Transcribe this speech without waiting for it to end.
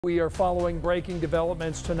We are following breaking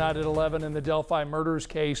developments tonight at 11 in the Delphi murders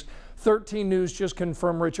case. 13 News just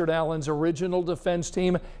confirmed Richard Allen's original defense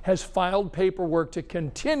team has filed paperwork to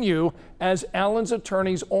continue as Allen's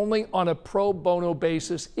attorneys only on a pro bono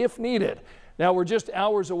basis if needed. Now, we're just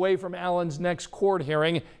hours away from Allen's next court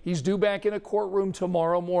hearing. He's due back in a courtroom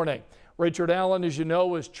tomorrow morning. Richard Allen, as you know,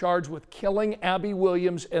 was charged with killing Abby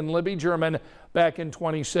Williams and Libby German back in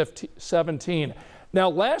 2017. Now,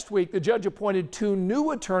 last week, the judge appointed 2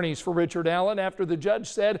 new attorneys for Richard Allen after the judge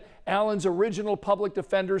said Allen's original public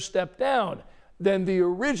defender stepped down. Then the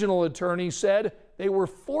original attorney said they were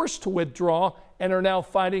forced to withdraw and are now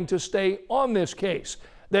fighting to stay on this case.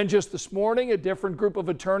 Then just this morning, a different group of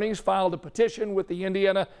attorneys filed a petition with the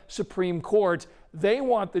Indiana Supreme Court. They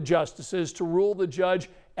want the justices to rule the judge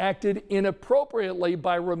acted inappropriately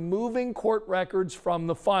by removing court records from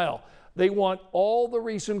the file. They want all the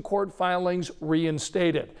recent court filings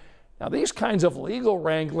reinstated. Now, these kinds of legal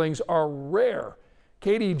wranglings are rare.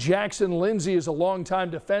 Katie Jackson Lindsay is a longtime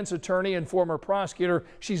defense attorney and former prosecutor.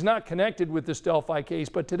 She's not connected with this Delphi case,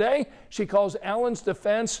 but today she calls Allen's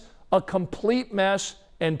defense a complete mess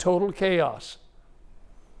and total chaos.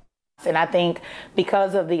 And I think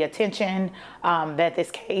because of the attention that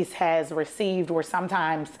this case has received, we're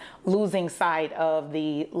sometimes losing sight of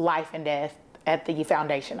the life and death at the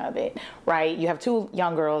foundation of it, right? You have 2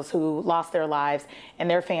 young girls who lost their lives and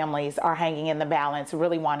their families are hanging in the balance,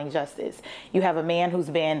 really wanting justice. You have a man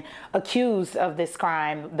who's been accused of this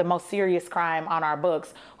crime, the most serious crime on our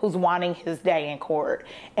books, who's wanting his day in court.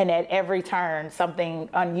 And at every turn, something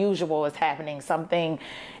unusual is happening, something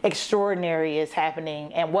extraordinary is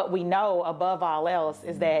happening. And what we know above all else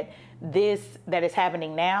is that this that is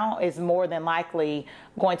happening now is more than likely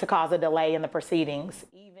going to cause a delay in the proceedings.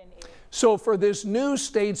 So for this new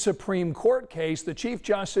state Supreme Court case, the Chief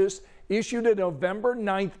Justice issued a November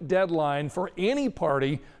 9th deadline for any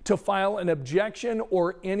party to file an objection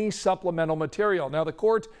or any supplemental material. Now, the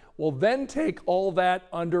court will then take all that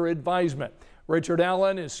under advisement. Richard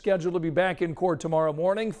Allen is scheduled to be back in court tomorrow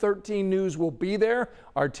morning. 13 News will be there.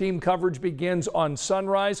 Our team coverage begins on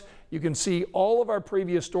sunrise. You can see all of our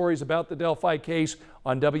previous stories about the Delphi case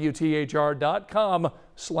on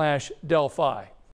WTHR.com/Delphi.